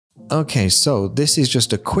Okay, so this is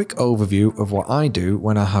just a quick overview of what I do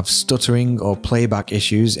when I have stuttering or playback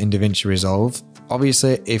issues in Davinci Resolve.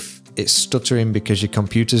 Obviously, if it's stuttering because your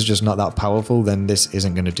computer's just not that powerful, then this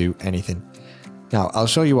isn't going to do anything. Now, I'll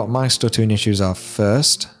show you what my stuttering issues are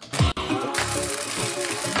first.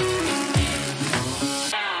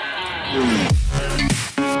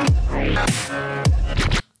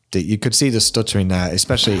 You could see the stuttering there,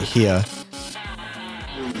 especially here.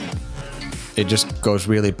 It just goes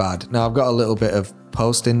really bad. Now I've got a little bit of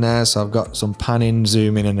post in there, so I've got some panning,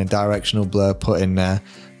 zooming and a directional blur put in there,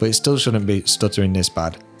 but it still shouldn't be stuttering this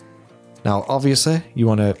bad. Now obviously you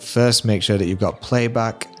want to first make sure that you've got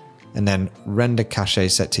playback and then render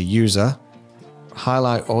cache set to user,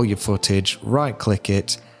 highlight all your footage, right click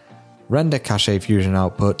it, render cache fusion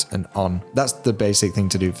output and on. That's the basic thing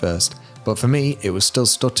to do first. But for me, it was still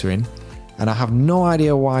stuttering and I have no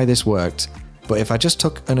idea why this worked. But if I just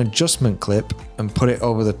took an adjustment clip and put it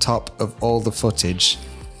over the top of all the footage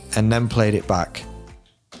and then played it back.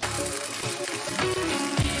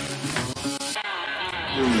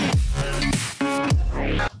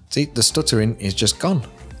 See, the stuttering is just gone.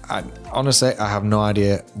 Honestly, I have no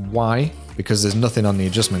idea why, because there's nothing on the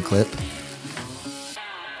adjustment clip.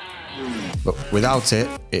 But without it,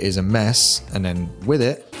 it is a mess, and then with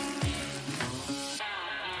it,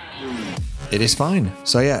 it is fine.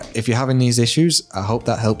 So yeah, if you're having these issues, I hope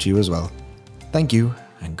that helped you as well. Thank you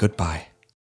and goodbye.